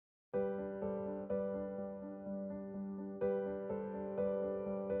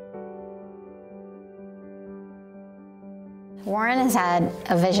Warren has had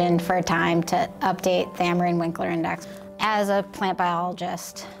a vision for a time to update the Winkler Index. As a plant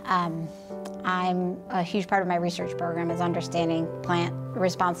biologist, a huge part of my research program is understanding plant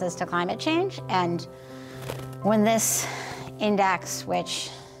responses to climate change. And when this index, which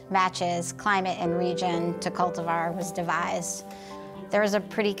matches climate and region to cultivar, was devised, there was a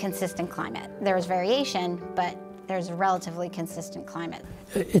pretty consistent climate. There was variation, but there's a relatively consistent climate.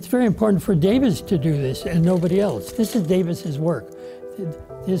 It's very important for Davis to do this and nobody else. This is Davis's work.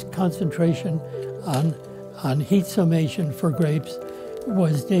 His concentration on heat summation for grapes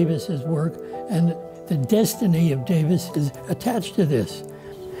was Davis's work, and the destiny of Davis is attached to this.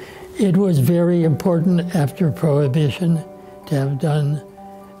 It was very important after Prohibition to have done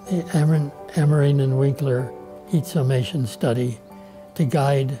the Amerine and Winkler heat summation study to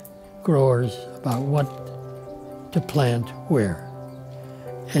guide growers about what to plant where.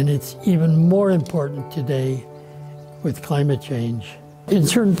 And it's even more important today with climate change. In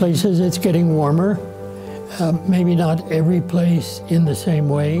certain places it's getting warmer, maybe not every place in the same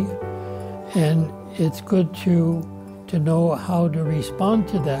way, and it's good to know how to respond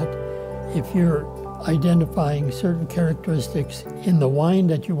to that if you're identifying certain characteristics in the wine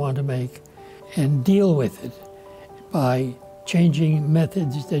that you want to make and deal with it by changing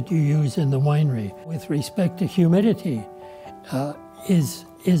methods that you use in the winery. With respect to humidity,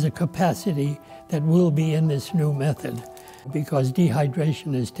 is a capacity that will be in this new method. Because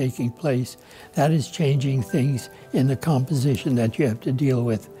dehydration is taking place, that is changing things in the composition that you have to deal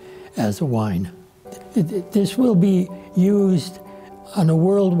with as a wine. This will be used on a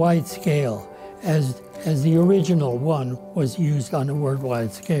worldwide scale as the original one was used on a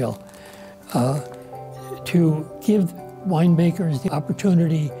worldwide scale to give winemakers the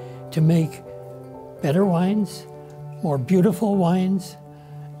opportunity to make better wines, more beautiful wines,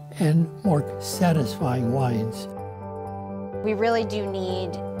 and more satisfying wines. We really do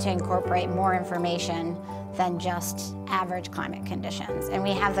need to incorporate more information than just average climate conditions. And we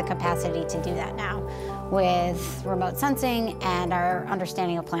have the capacity to do that now with remote sensing and our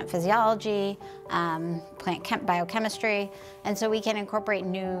understanding of plant physiology, plant biochemistry. And so we can incorporate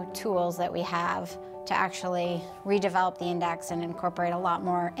new tools that we have to actually redevelop the index and incorporate a lot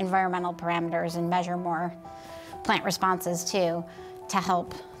more environmental parameters and measure more plant responses too, to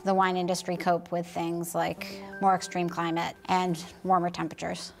help the wine industry cope with things like more extreme climate and warmer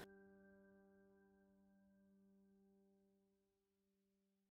temperatures.